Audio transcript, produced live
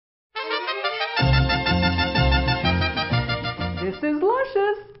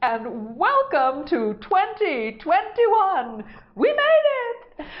Luscious, and welcome to 2021. We made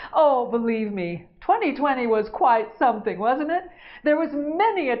it! Oh, believe me, 2020 was quite something, wasn't it? There was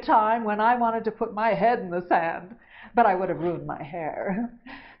many a time when I wanted to put my head in the sand, but I would have ruined my hair.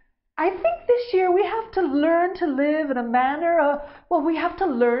 I think this year we have to learn to live in a manner, we have to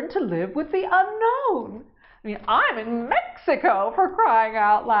learn to live with the unknown. I mean, I'm in Mexico, for crying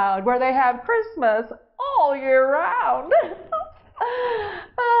out loud, where they have Christmas all year round.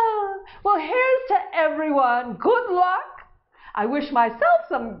 Well, here's to everyone. Good luck. I wish myself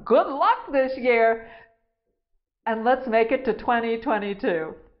some good luck this year. And let's make it to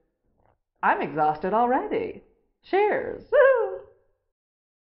 2022. I'm exhausted already. Cheers.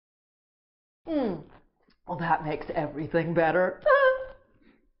 Well, that makes everything better.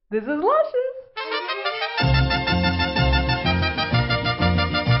 This is Luscious.